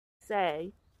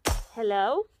say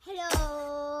hello.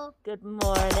 Hello. Good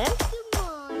morning. Good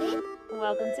morning.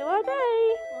 Welcome to our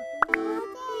day. Welcome to our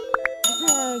day.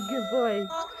 Oh, good boy.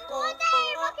 Welcome to our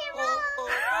day, rock and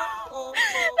roll.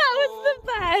 That was the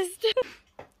best.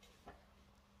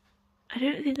 I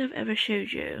don't think I've ever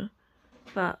showed you,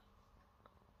 but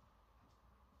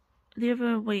the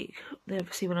other week,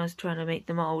 obviously when I was trying to make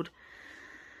the mould,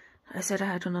 I said I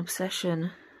had an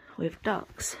obsession with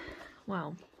ducks.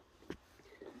 Well,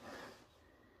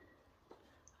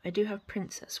 I do have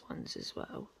princess ones as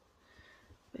well,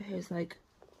 but here's like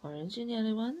orange and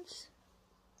yellow ones,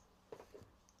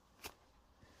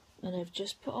 and I've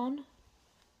just put on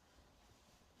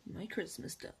my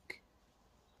Christmas duck.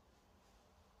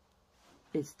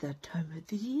 It's that time of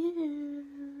the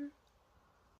year.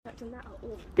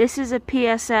 This is a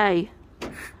PSA.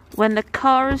 When the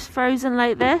car is frozen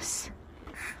like this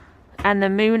and the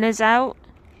moon is out,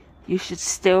 you should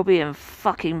still be in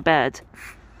fucking bed.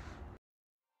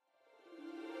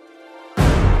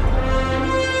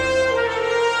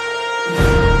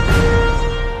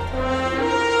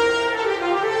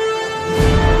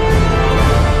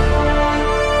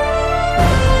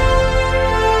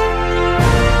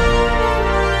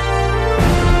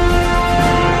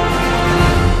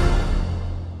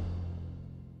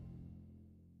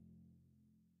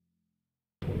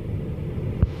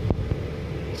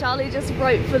 Charlie just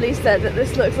rightfully said that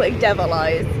this looks like devil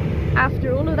eyes.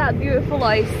 After all of that beautiful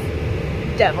ice,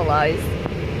 devil eyes.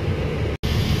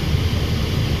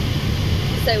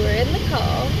 So we're in the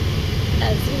car,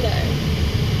 as you know,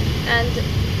 and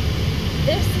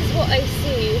this is what I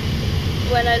see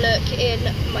when I look in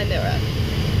my mirror.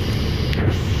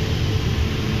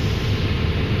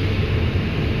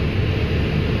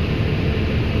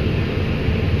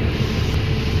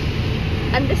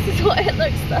 And this is what it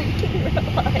looks like in real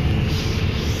life.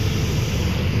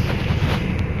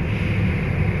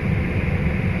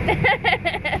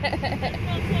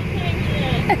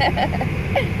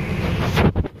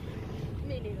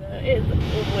 Me neither. It's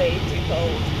way too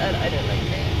cold and I don't like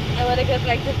it. I want to go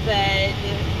back to bed.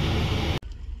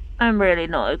 I'm really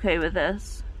not okay with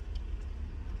this.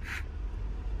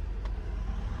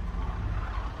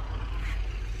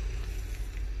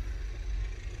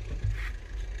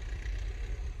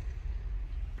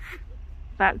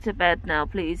 Back to bed now,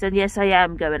 please. And yes, I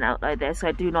am going out like this.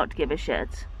 I do not give a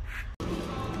shit.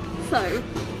 So,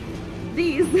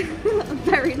 these are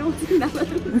very naughty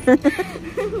melons.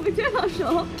 We're doing our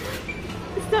shop.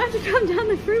 It's starting to come down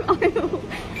the fruit aisle.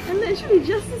 And literally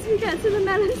just as we get to the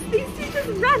melons, these two just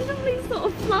randomly sort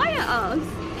of fly at us.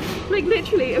 Like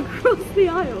literally across the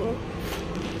aisle.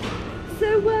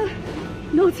 So,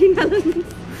 naughty melons.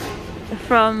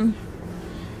 From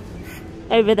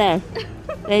over there.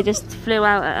 They just flew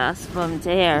out at us from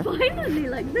to here. Finally,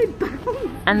 like they bounced.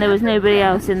 And there was nobody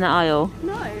else in the aisle.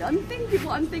 No, I think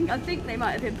they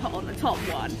might have been put on the top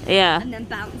one. Yeah. And then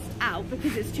bounced out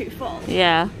because it's too full.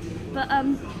 Yeah. But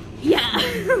yeah.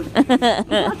 I'm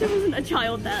glad there wasn't a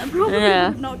child there. Probably would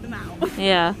have knocked them out.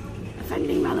 Yeah.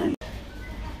 Offending melon.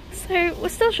 So we're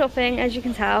still shopping, as you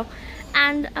can tell,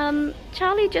 and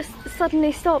Charlie just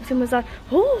suddenly stopped and was like,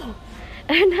 "Oh,"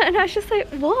 and I was just like,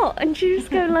 "What?" And she was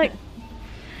going like.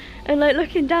 And like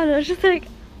looking down, and I was just like,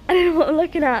 I don't know what I'm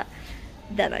looking at.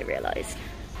 Then I realised.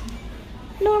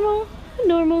 Normal,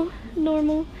 normal,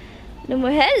 normal,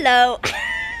 normal. Hello!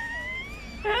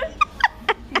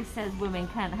 Who says women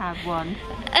can't have one?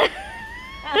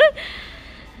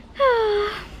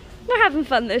 We're having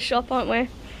fun this shop, aren't we?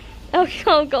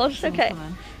 Oh gosh, okay.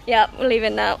 Yeah, we're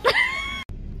leaving now.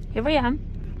 Here I am.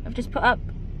 I've just put up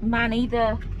Manny,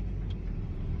 the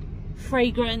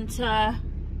fragrant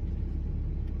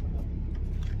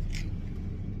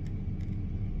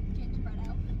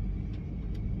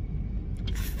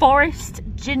Forest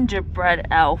gingerbread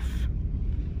elf.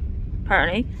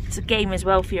 Apparently it's a game as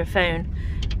well for your phone.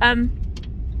 And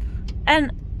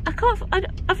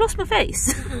I've lost my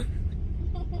face.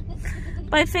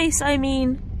 By face I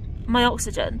mean my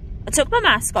oxygen. I took my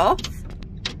mask off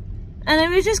and I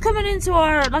was just coming into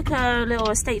our like a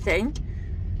little estate thing,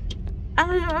 and I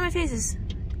don't know what my face is.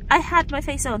 I had my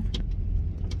face on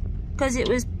because it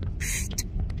was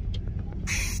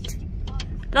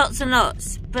lots and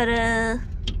lots, but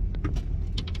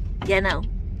yeah, no.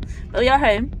 But we are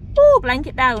home. Oh,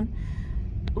 blanket down.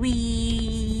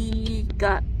 We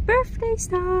got birthday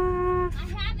stuff. I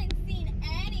haven't seen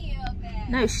any of it.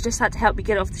 No, she just had to help me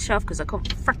get off the shelf because I can't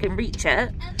freaking reach it.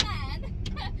 And then,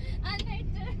 I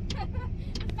made the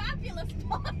fabulous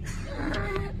one. I'm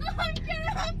gonna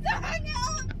have to hang it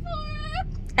up for her.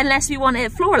 Unless we want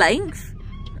it floor length.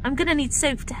 I'm gonna need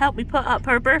Soph to help me put up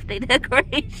her birthday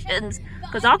decorations. But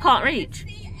because I can't reach.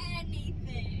 See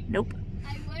anything. Nope.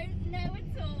 I won't know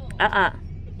at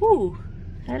all. Ooh,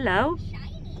 hello.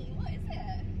 Shiny. What is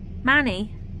it?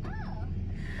 Manny.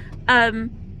 Oh.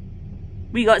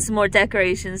 We got some more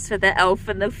decorations for the elf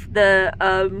and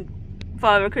the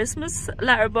Father Christmas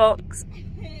letterbox.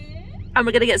 And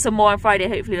we're gonna get some more on Friday,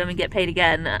 hopefully, when we get paid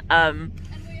again. And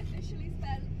we officially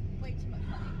spent way too much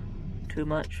money. Too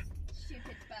much.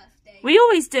 Stupid birthday. We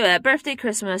always do it. Birthday,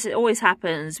 Christmas, it always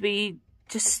happens. We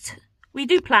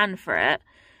do plan for it.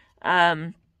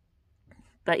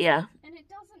 But yeah. And it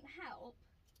doesn't help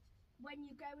when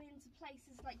you go into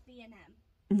places like B&M.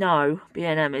 No,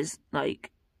 B&M is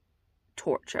like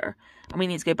torture. And we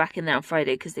need to go back in there on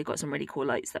Friday because they've got some really cool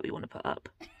lights that we want to put up.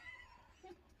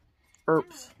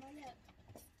 Oops.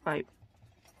 Right.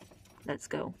 Let's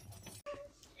go.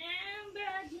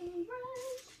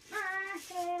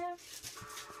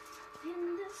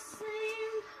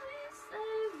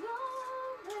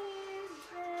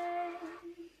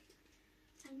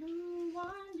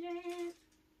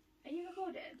 Are you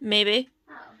recording? Maybe.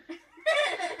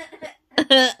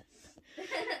 Oh.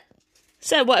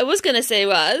 So what I was going to say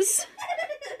was,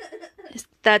 it's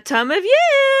that time of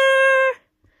year.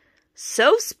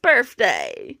 Soph's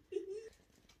birthday.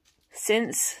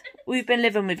 Since we've been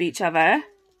living with each other,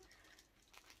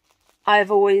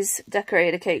 I've always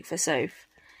decorated a cake for Soph.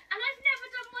 And I've never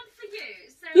done one for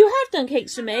you. So You have done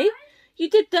cakes for me. You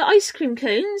did the ice cream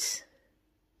cones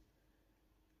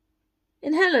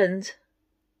in Helland.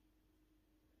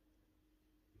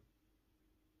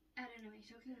 I don't know what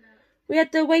you're talking about. We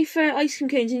had the wafer ice cream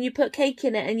cones and you put cake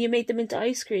in it and you made them into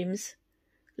ice creams.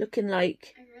 Looking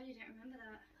like... I really don't remember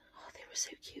that. Oh, they were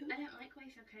so cute. I don't like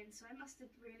wafer cones, so I must have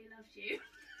really loved you.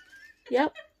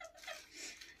 Yep.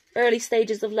 Early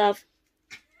stages of love.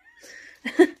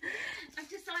 I've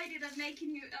decided I'm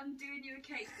doing you a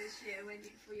cake this year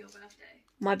for your birthday.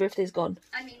 My birthday's gone.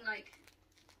 I mean, like...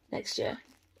 Next year.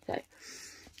 Okay.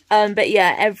 But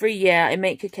yeah, every year I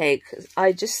make a cake.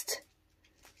 I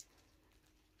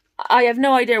have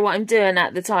no idea what I'm doing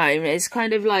at the time. It's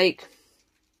kind of like...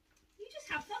 You just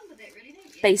have fun with it, really,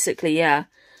 don't you? Basically, yeah.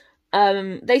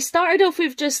 They started off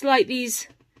with just like these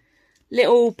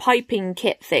little piping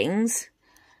kit things.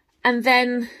 And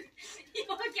then...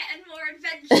 You're getting more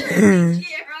adventurous each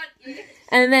year, aren't you?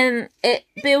 And then it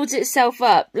builds itself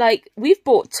up. Like, we've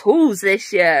bought tools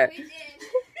this year. We did.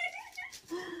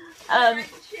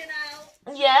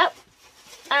 Yep.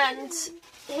 And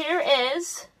here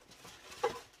is... I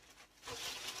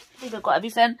think I've got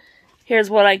everything. Here's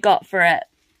what I got for it.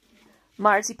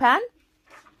 Marzipan.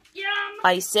 Yum.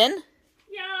 Icing.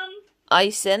 Yum.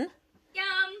 Icing.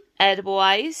 Yum. Edible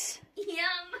ice.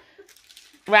 Yum.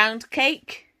 Round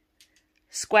cake.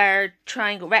 Square,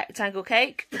 triangle, rectangle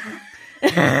cake. Oh,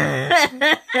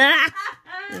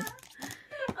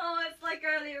 it's like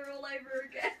earlier all over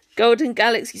again. Golden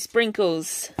Galaxy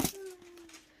sprinkles.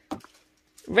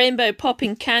 Rainbow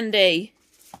popping candy.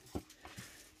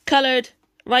 Coloured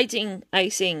writing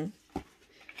icing.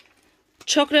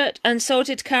 Chocolate and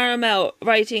salted caramel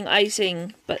writing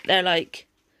icing. But they're like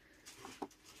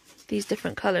these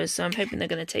different colours, so I'm hoping they're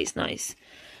going to taste nice.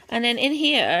 And then in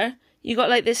here, you got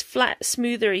like this flat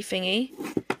smoothery thingy.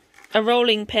 A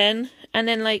rolling pin. And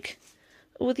then like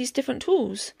all these different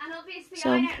tools. And obviously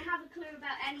So, I don't have a clue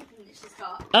about anything that she's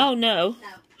got. oh no. No.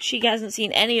 She hasn't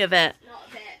seen any of it. Not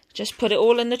a bit. Just put it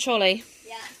all in the trolley.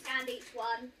 Yeah, scanned each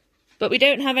one. But we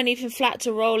don't have anything flat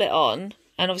to roll it on.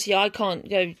 And obviously I can't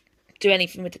go do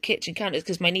anything with the kitchen counters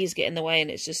because my knees get in the way and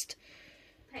it's just...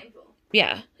 Painful.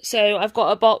 Yeah. So I've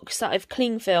got a box that I've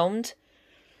cling filmed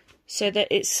so that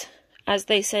it's, as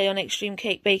they say on Extreme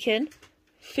Cake Baking,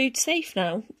 food safe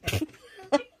now.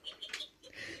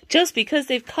 Just because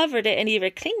they've covered it in either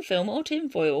cling film or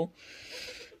tinfoil.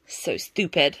 So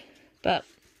stupid. But,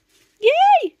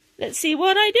 yay! Let's see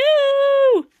what I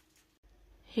do!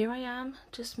 Here I am,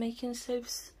 just making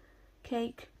Soph's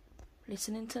cake,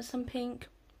 listening to some Pink.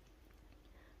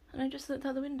 And I just looked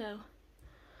out the window.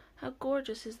 How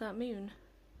gorgeous is that moon?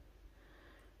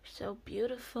 So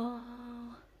beautiful.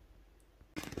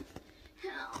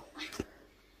 Ow.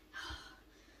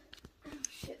 Oh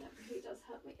shit, that really does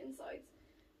hurt my insides.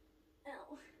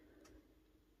 Ow.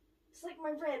 It's like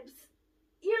my ribs.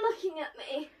 You're looking at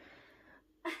me.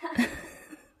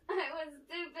 I was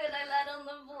stupid, I let on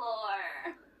the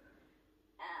floor.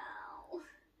 Ow.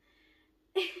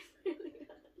 It really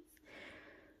hurts.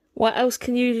 What else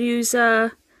can you use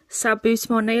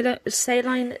Salbutamol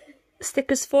saline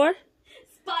stickers for?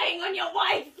 Spying on your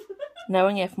wife!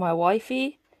 Knowing if my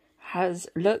wifey has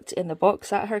looked in the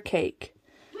box at her cake.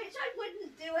 Which I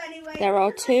wouldn't do anyway. There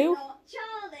are two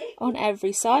Charlie. on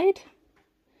every side.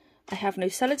 I have no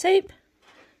sellotape.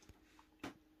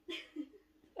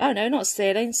 Oh no, not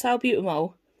saline,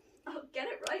 salbutamol. Oh, get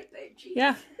it right though, geez.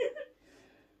 Yeah.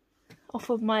 Off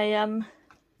of my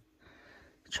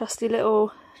trusty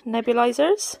little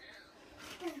nebulizers.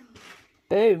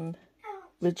 Boom.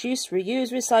 Reduce,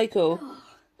 reuse, recycle.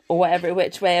 Or whatever,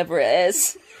 which way ever it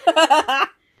is. I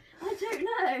don't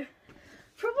know.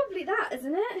 Probably that,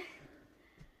 isn't it?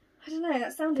 I don't know,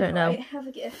 that sounded Don't know. right. Have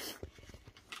a gift.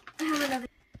 Have another.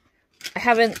 I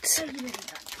haven't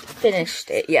finished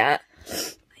it yet.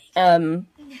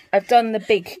 I've done the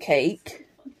big cake.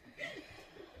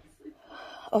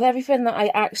 Of everything that I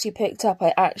actually picked up,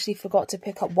 I actually forgot to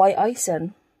pick up white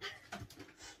icing.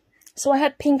 So I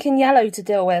had pink and yellow to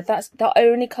deal with. That's the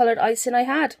only coloured icing I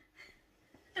had.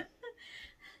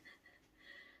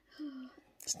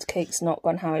 This cake's not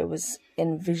gone how I was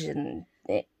envisioning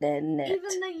it then.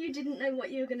 Even though you didn't know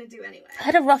what you were going to do anyway. I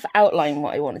had a rough outline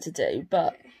what I wanted to do,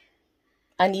 but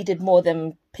I needed more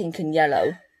than pink and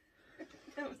yellow.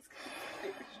 That was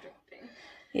quite restricting.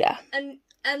 Yeah.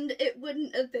 And it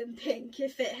wouldn't have been pink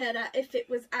if it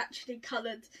was actually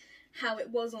coloured how it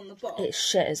was on the box. It's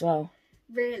shit as well.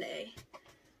 Really?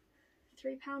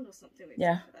 £3 or something we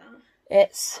Yeah. paid for that.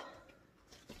 It's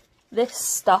this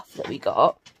stuff that we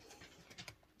got.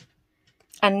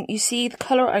 And you see the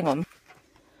colour, hang on.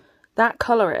 That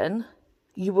colouring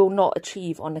you will not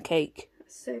achieve on the cake.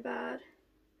 That's so bad.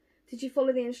 Did you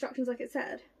follow the instructions like it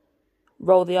said?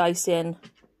 Roll the ice in,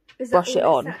 Is that brush it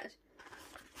all on. said?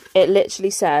 It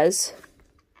literally says,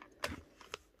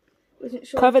 Wasn't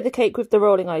sure. cover the cake with the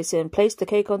rolling ice in, place the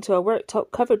cake onto a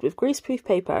worktop covered with greaseproof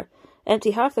paper,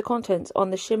 empty half the contents on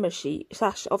the shimmer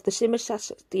sash,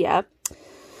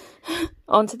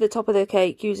 onto the top of the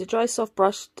cake, use a dry soft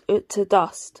brush to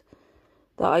dust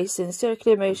the ice in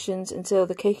circular motions until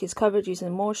the cake is covered, using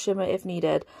more shimmer if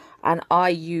needed. And I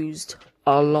used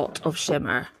a lot of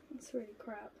shimmer. That's really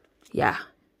crap. Yeah.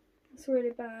 That's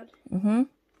really bad. Mm-hmm.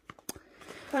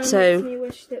 Kind of So makes me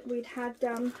wish that we'd had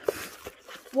done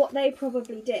what they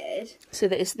probably did. So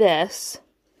that it's this.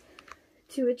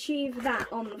 To achieve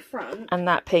that on the front. And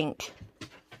that pink.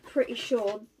 Pretty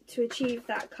sure to achieve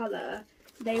that colour,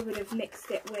 they would have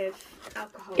mixed it with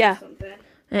alcohol Yeah. or something.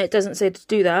 And it doesn't say to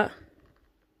do that.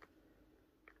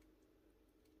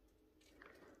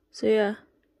 So yeah.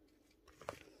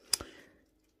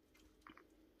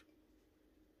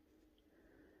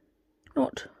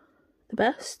 Not the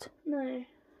best. No.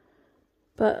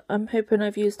 But I'm hoping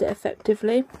I've used it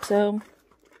effectively, so...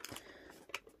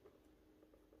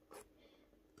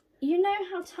 You know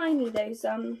how tiny those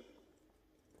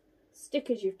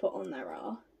stickers you've put on there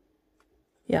are?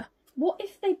 Yeah. What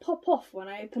if they pop off when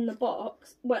I open the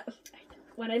box? Well,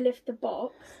 when I lift the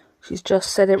box? She's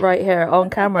just said it right here on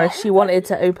camera. She wanted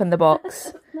to open the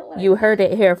box. You heard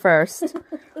it here first.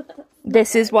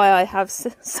 This is why I have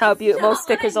salbutamol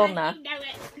stickers on there.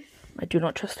 I do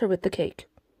not trust her with the cake.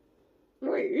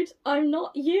 Rude. I'm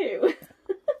not you.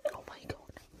 Oh my god.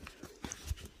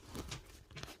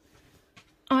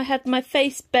 I had my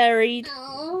face buried.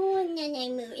 Oh,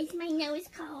 no, is my nose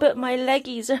cold? But my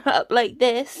leggies are up like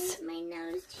this. Is my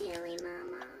nose chilly,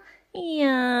 Mama?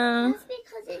 Yeah. That's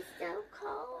because it's so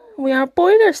cold. Well, our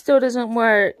boiler still doesn't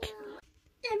work.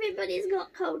 Everybody's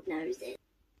got cold noses.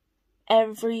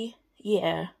 Every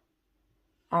year,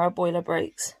 our boiler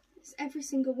breaks. It's every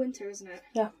single winter, isn't it?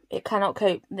 Yeah, it cannot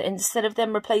cope. Instead of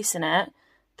them replacing it,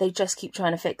 they just keep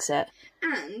trying to fix it.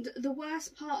 And the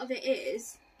worst part of it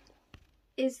is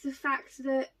the fact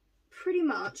that pretty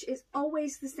much it's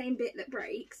always the same bit that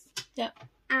breaks. Yeah.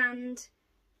 And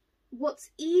what's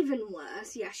even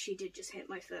worse, yes, she did just hit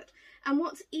my foot. And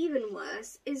what's even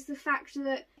worse is the fact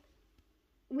that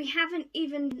we haven't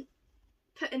even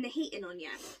put in the heating on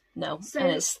yet. No, So and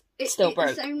it's still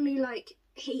broke. It's only like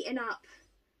heating up,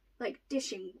 like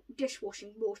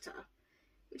dishwashing water,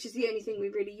 which is the only thing we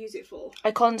really use it for.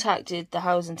 I contacted the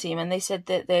housing team and they said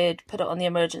that they'd put it on the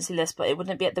emergency list, but it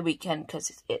wouldn't be at the weekend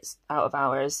because it's out of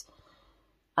hours.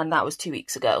 And that was 2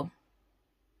 weeks ago.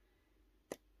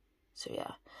 So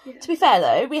yeah. To be fair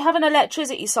though, we have an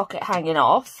electricity socket hanging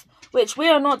off, which we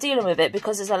are not dealing with it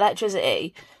because it's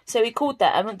electricity. So we called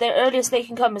them. The earliest they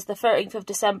can come is the 13th of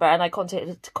December, and I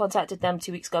contacted them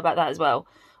 2 weeks ago about that as well.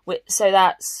 So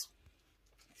that's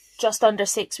just under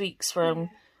 6 weeks for them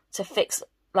to fix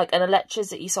like an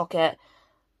electricity socket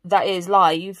that is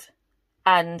live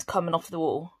and coming off the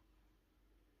wall.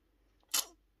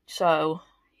 So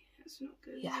That's not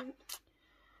good. yeah,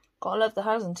 gotta love the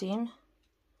housing team.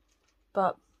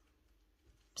 But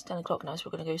it's 10 o'clock now, so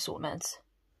we're going to go sort meds.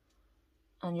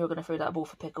 And you're going to throw that ball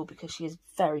for Pickle because she is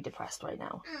very depressed right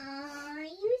now. Aww,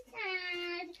 you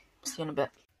sad. See you in a bit.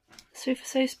 So for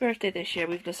Sophie's birthday this year,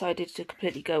 we've decided to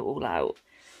completely go all out.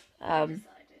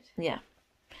 Yeah.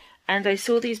 And I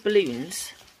saw these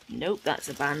balloons. Nope, that's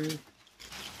a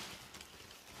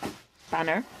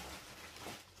banner.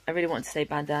 I really want to say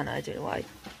bandana, I don't know why.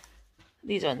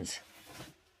 These ones.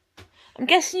 I'm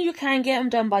guessing you can get them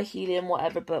done by helium,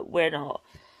 whatever, but we're not.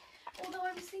 Although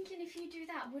I was thinking, if you do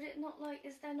that, would it not, like,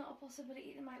 is there not a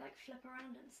possibility they might, like, flip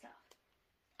around and stuff?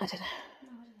 I don't know. No,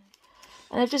 I don't know.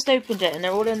 And I've just opened it and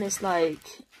they're all in this,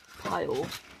 like, pile.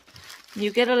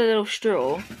 You get a little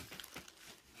straw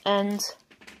and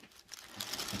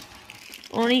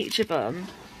on each of them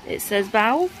it says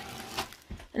valve.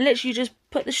 And literally you just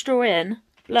put the straw in,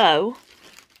 blow,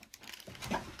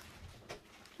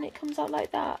 and it comes out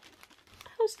like that.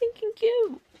 I was thinking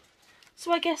cute.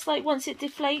 So I guess, like, once it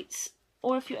deflates,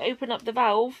 or if you open up the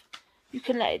valve, you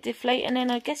can let it deflate, and then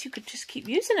I guess you could just keep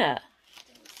using it.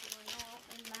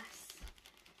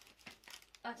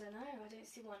 I don't know, I don't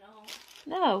see why not.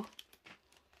 No.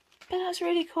 But that's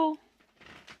really cool.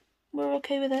 We're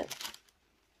okay with it.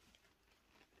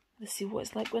 Let's see what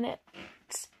it's like when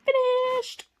it's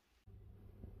finished.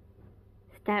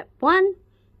 Step 1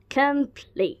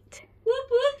 complete. Whoop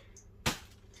whoop.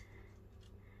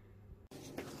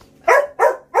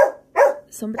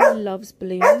 Somebody loves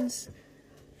balloons.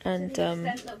 And to the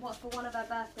extent that, what, for one of our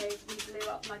birthdays we blew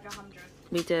up like 100.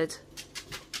 We did.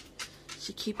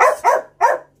 She keeps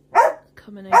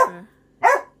coming over.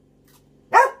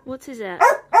 What is it?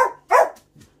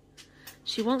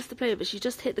 She wants to play, but she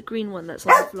just hit the green one that's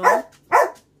on the floor.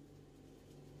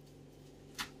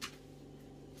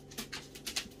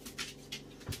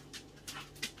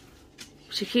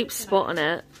 She keeps spotting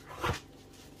it.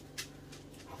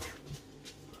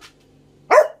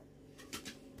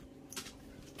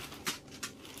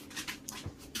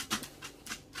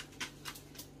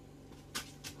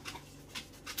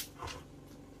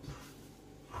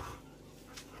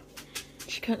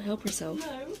 She can't help herself.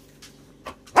 No.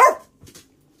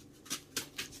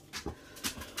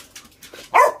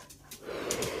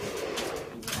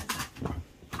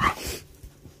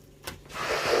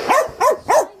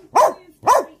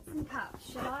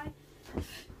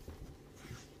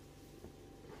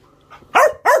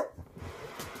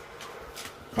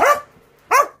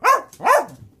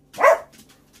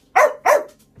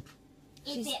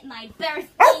 Is it my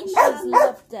birthday? She's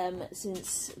loved them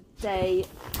since day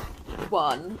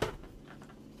 1.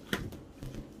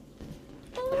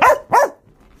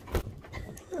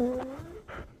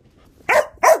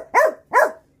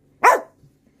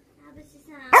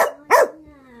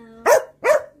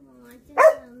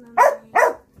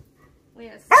 We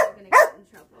are still going to get in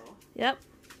trouble. Yep.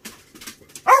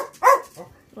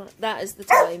 Well, that is the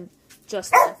time.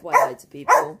 Just FYI to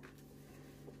people.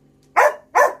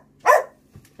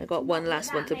 I got one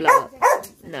last one to blow up.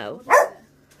 No.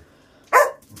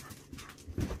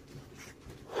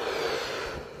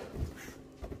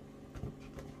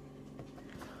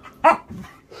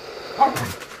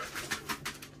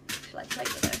 Shall I play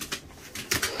with it?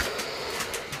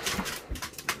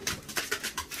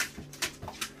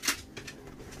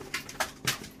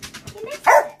 You missed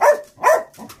it.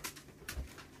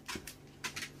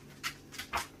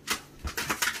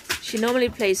 She normally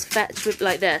plays fetch with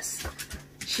like this.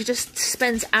 She just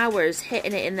spends hours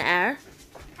hitting it in the air.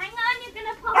 Hang on, you're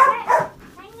gonna pop it.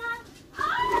 Hang on.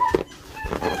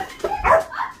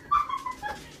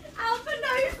 Alpha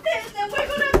knows this, and we're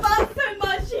gonna bust so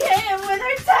much she hit him with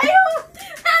her tail,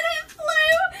 and it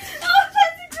flew. Oh,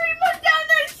 there's a green one down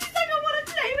there. She's like, I want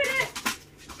to play with it.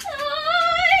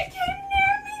 Oh, it came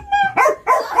near me, Mum.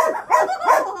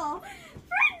 Oh,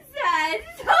 princess,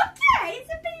 it's okay. It's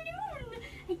a balloon.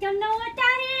 I don't know what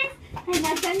that is, and I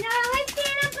don't know how I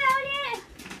feel about it.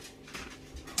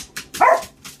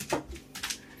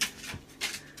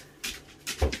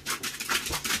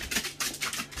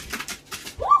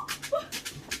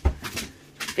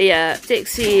 But yeah,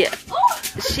 Dixie,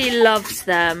 she loves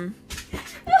them.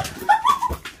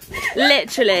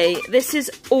 Literally, this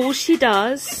is all she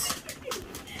does.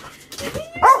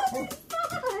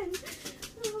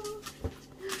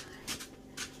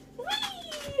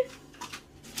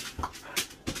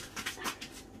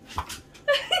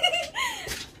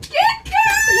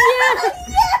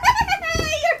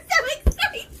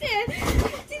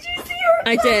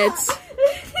 I did.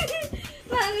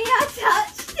 Mommy, I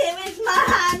touched it with my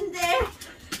hand there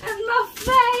and my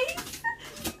face.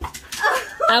 Oh.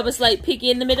 I was like Piggy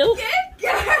in the middle. Good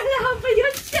girl, Alpha,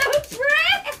 you're so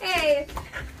pretty.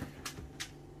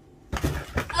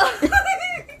 Oh,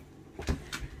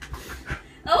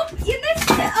 oh, you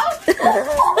missed it. Oh,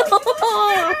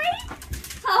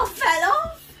 oh, fell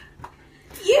off.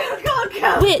 You got go.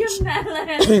 Which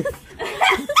Mummy,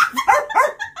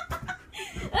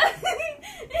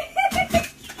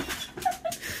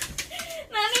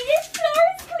 this floor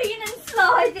is clean and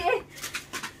slidey.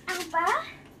 Alba?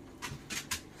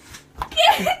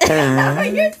 Oh,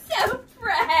 you're so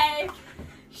brave.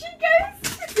 She goes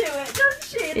to do it, doesn't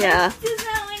she? Yeah. Does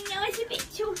that one know it's a bit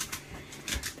too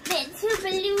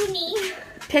balloony?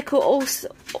 Pickle also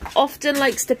often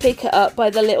likes to pick it up by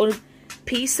the little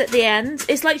piece at the end.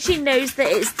 It's like she knows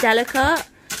that it's delicate.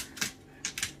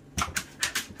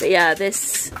 But yeah,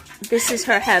 this is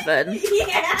her heaven.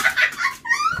 Yeah.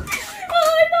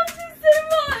 Oh, I love this so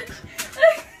much.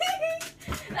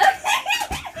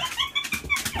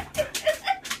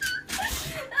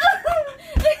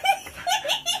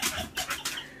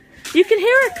 You can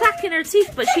hear her clacking her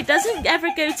teeth, but she doesn't ever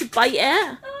go to bite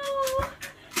it. Oh.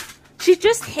 She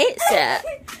just hits it.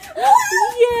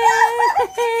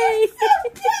 Yay!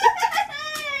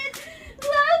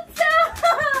 Well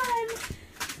done.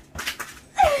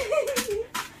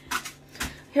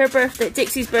 Her birthday,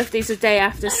 Dixie's birthday's the day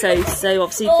after so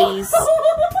obviously these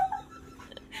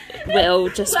will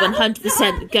just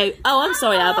 100% go. Oh, I'm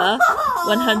sorry, Abba.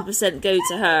 100% go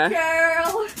to her.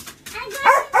 Girl.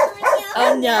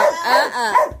 Oh no!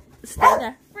 Stay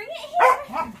there. Bring it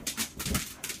here.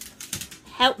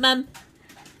 Help, Mum.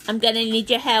 I'm gonna need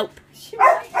your help. She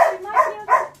might be able to.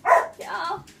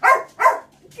 Oh.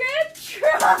 Good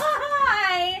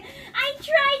try. I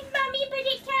tried, Mummy, but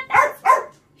it kept.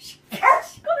 She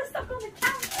got it stuck on the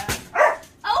counter.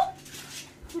 Oh!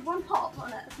 With one pop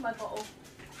on it for my bottle.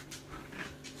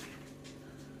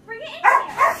 Bring it in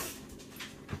here.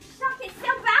 Stop, it's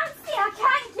so bouncy. I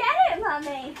can't get it,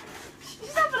 Mummy.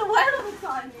 She's having a whale of a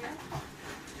time here.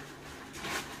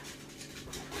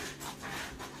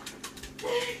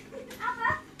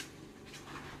 Abba?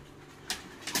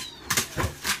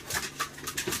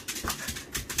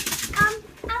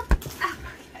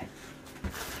 Okay.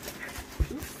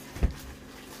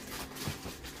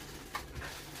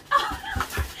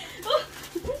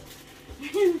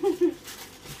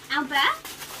 Alba?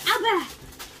 Alba?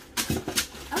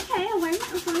 Okay, I won't.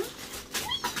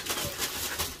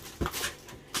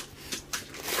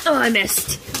 Oh, I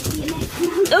missed. You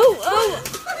missed, Oh!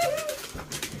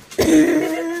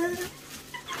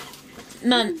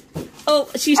 Mum. Oh,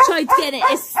 she's tried to get it.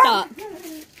 It's stuck.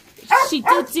 She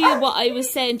did do what I was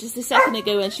saying just a second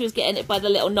ago when she was getting it by the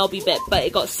little knobby bit, but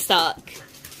it got stuck.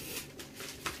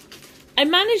 I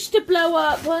managed to blow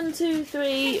up 1, 2,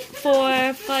 3,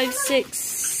 4, 5, 6,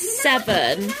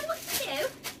 7. You know what to do?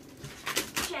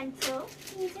 Gentle.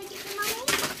 Can you take it for Mummy?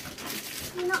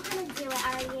 You're not going to do it,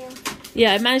 are you?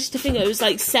 Yeah, I managed to think it was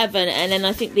like 7, and then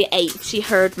I think the 8th she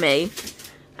heard me,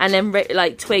 and then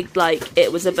like twigged like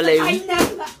it was a balloon. I know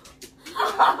that.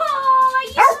 Oh,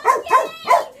 yay!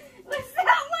 Was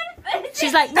that one fun?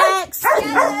 She's like, next!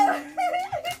 Yeah.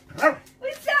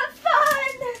 Was that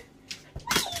fun?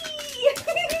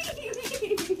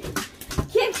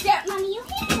 Kids, get Mummy, you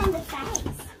hit him on the face.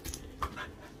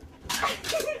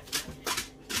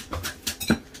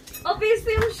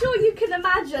 Obviously, I'm sure you can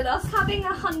imagine us having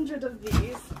 100 of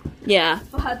these. Yeah.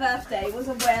 For her birthday was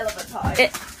a whale of a time.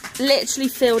 It literally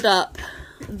filled up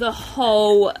the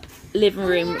whole living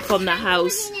room from the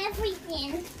house.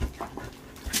 Everything.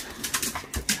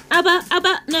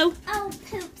 Abba, no. Oh,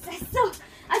 poops.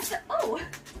 I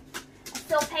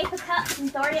stole paper cups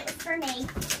and thought it was for me.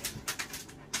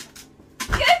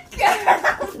 Good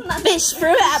girl. Fish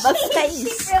threw it at my She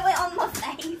face. threw it on my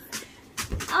face.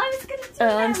 I was going to do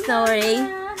Oh, I'm sorry.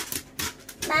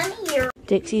 Mummy, you're...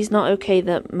 Dixie's not okay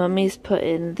that Mummy's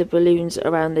putting the balloons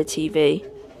around the TV.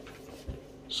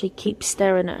 She keeps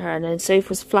staring at her, and then Sophie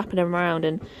was flapping them around,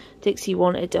 and Dixie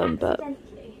wanted them, but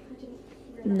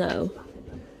no.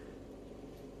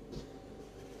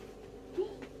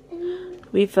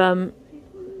 We've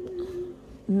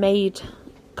made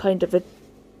kind of an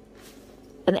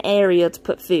area to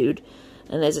put food,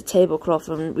 and there's a tablecloth,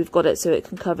 and we've got it so it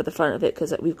can cover the front of it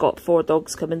because we've got 4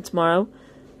 dogs coming tomorrow.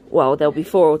 Well, there'll be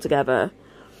 4 altogether.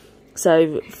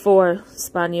 So 4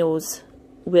 spaniels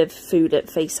with food at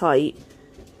face height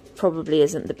probably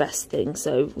isn't the best thing,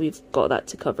 so we've got that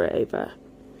to cover it over.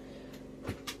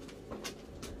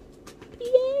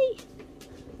 Yay!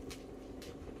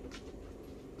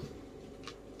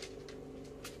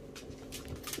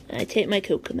 I take my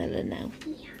cocomelon now.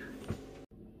 Yeah.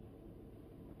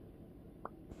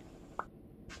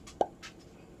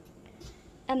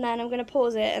 And then I'm going to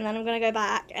pause it, and then I'm going to go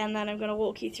back, and then I'm going to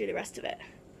walk you through the rest of it.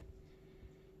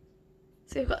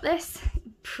 So we've got this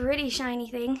pretty shiny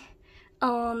thing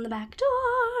on the back door.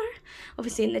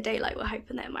 Obviously in the daylight we're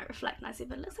hoping that it might reflect nicely,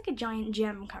 but it looks like a giant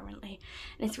gem currently,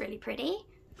 and it's really pretty.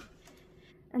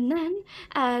 And then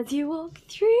as you walk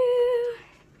through,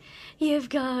 you've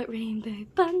got rainbow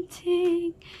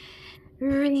bunting,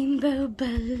 rainbow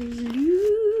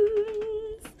balloons.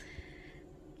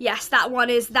 Yes, that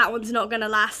one's not gonna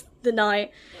last the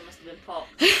night. It must have been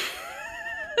popped.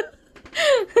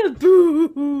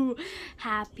 Boo!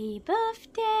 Happy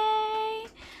birthday!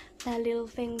 That little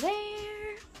thing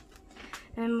there.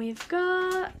 And we've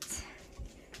got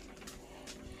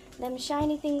them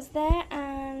shiny things there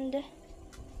and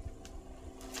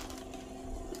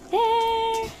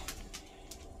there.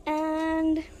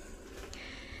 And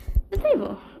the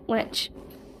table, which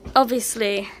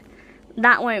obviously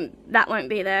that won't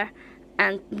be there,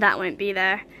 and that won't be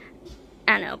there,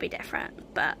 and it'll be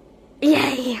different, but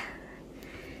yay!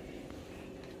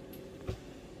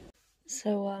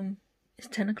 So it's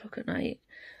 10 o'clock at night.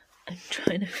 I'm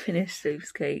trying to finish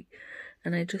Soph's cake,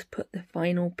 and I just put the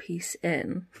final piece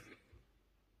in,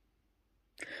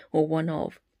 or one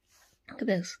of. Look at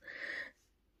this,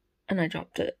 and I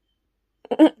dropped it.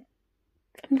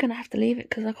 I'm gonna have to leave it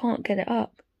because I can't get it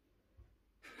up.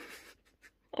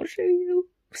 I'll show you.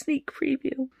 Sneak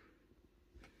preview.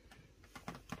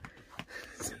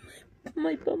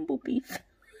 My bumblebee.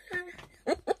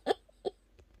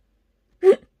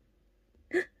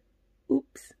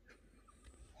 Oops.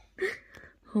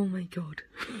 Oh my god.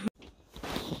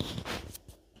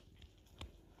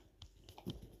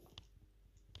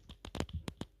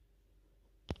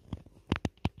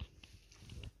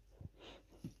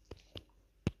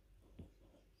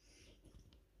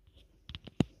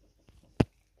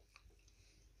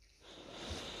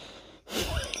 I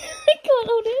can't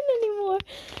hold it in anymore.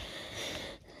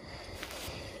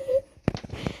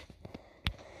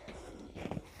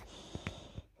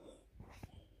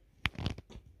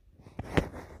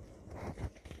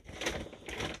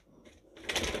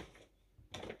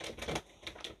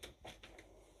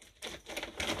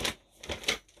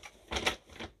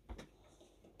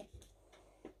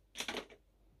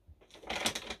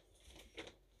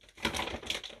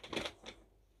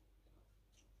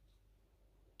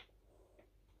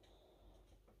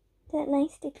 That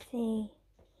nice, Dixie.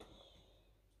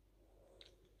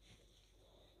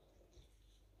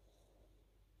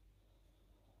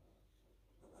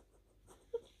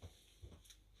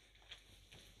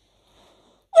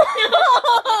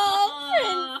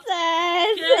 Oh,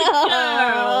 princess! Good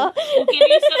girl. We'll give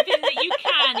you something that you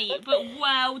can eat, but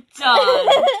well done.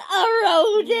 I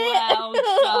rolled it. Well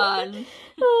done.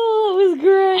 Oh, it was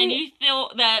great. And you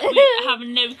thought that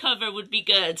having no cover would be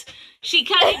good. She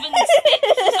can't even stick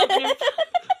to something.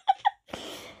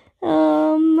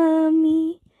 Oh,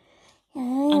 Mummy.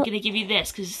 I'm going to give you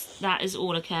this because that is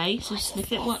all okay. So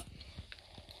sniff it. What?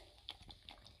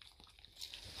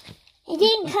 It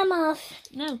didn't come off.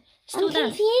 No, it's still I'm there.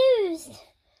 confused.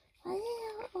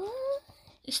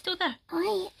 It's still there.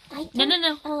 I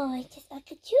No. Oh, I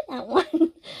could chew that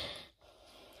one.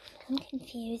 I'm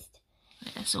confused.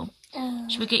 Right, that's all. Oh.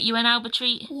 Should we get you an Alba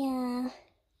treat? Yeah.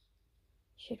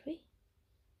 Should we?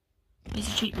 Where's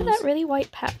the treat Look balls? at that really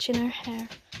white patch in her hair.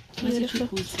 Where's the Beautiful.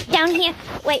 treat balls? Down here.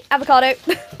 Wait, avocado.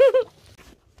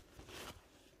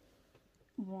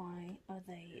 Why are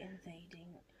they invading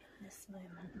this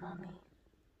moment, Mummy?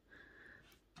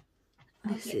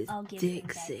 This is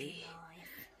Dixie.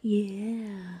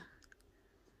 Yeah.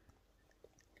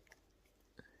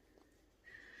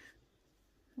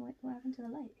 What happened to the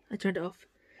light? I turned it off.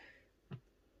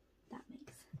 That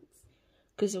makes sense.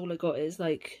 Because all I got is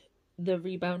like the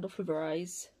rebound off of her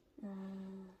eyes.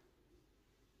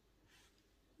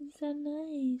 Is that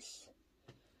nice?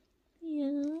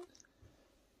 Yeah.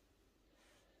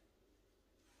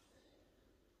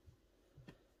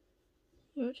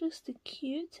 You're just the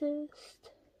cutest.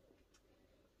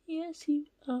 Yes, you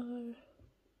are.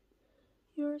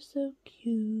 You're so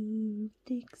cute,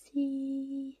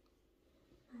 Dixie.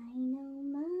 I know,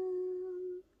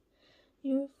 Mom.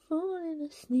 You're falling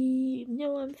asleep.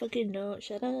 No, I'm fucking not.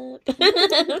 Shut up.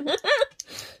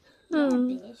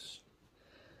 Rubbish.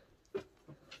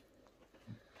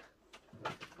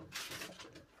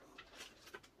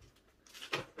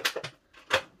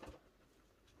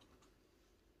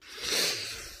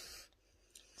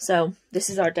 So, this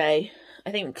is our day. I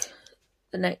think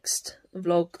the next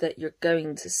vlog that you're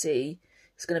going to see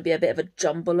is going to be a bit of a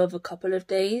jumble of a couple of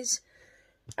days.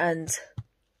 And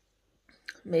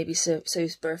maybe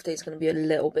Soph's birthday is going to be a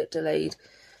little bit delayed.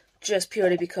 Just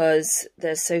purely because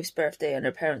there's Soph's birthday and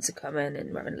her parents are coming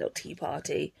and we're having a little tea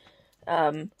party.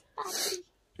 But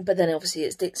then obviously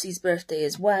it's Dixie's birthday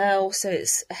as well. So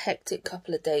it's a hectic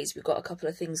couple of days. We've got a couple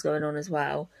of things going on as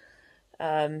well.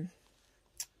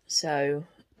 So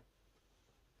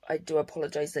I do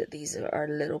apologise that these are a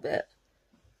little bit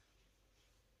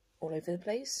all over the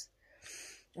place.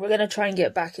 We're going to try and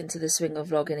get back into the swing of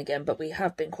vlogging again, but we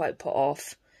have been quite put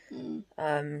off.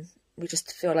 We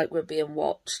just feel like we're being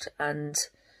watched, and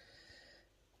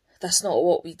that's not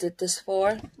what we did this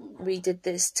for. We did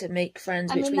this to make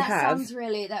friends, which we have.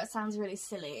 That sounds really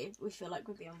silly. We feel like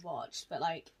we're being watched, but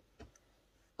like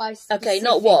by okay,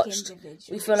 not watched. Individuals.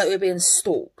 We feel like we're being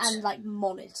stalked and like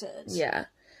monitored. Yeah,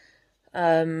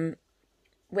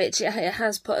 which it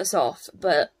has put us off.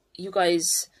 But you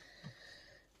guys,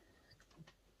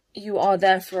 you are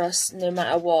there for us no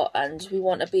matter what, and we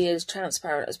want to be as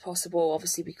transparent as possible.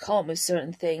 Obviously, we can't with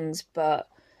certain things, but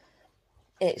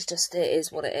it's just, it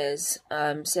is what it is.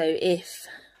 So if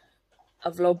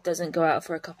a vlog doesn't go out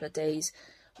for a couple of days,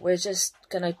 we're just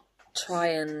gonna try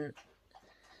and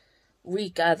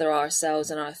regather ourselves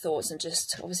and our thoughts, and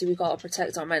just, obviously we've got to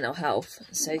protect our mental health,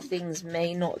 so things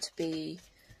may not be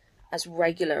as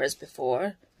regular as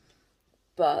before,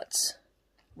 but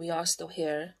we are still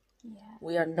here. Yeah.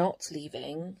 We are not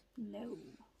leaving. No.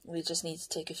 We just need to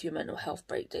take a few mental health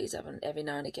break days every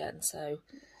now and again. So,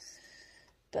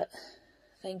 but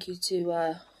thank you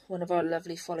to one of our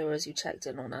lovely followers who checked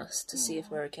in on us to see if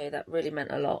we're okay. That really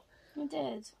meant a lot. It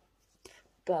did.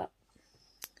 But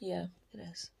yeah, it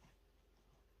is.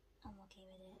 I'm okay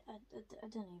with it. I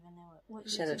don't even know what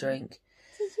She had a drink.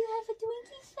 Did you have a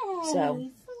Twinkie face?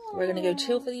 So we're gonna go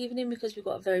chill for the evening because we've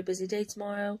got a very busy day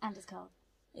tomorrow. And it's cold.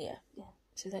 Yeah. Yeah.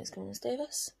 So thanks for coming and stay with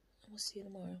us. And we'll see you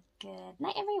tomorrow. Good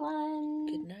night, everyone.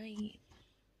 Good night.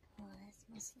 Oh, that's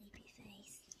my sleepy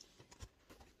face.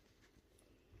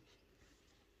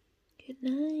 Good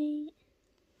night.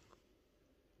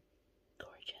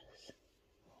 Gorgeous.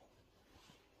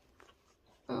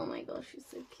 Oh my gosh, she's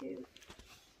so cute.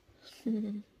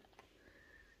 Gorgeous.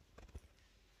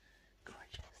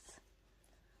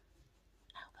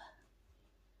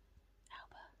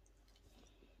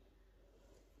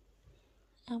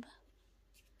 Alba.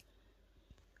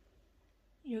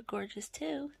 You're gorgeous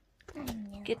too.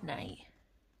 Good night.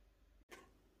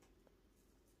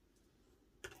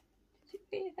 Did you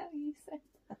hear how you said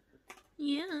that?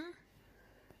 Yeah.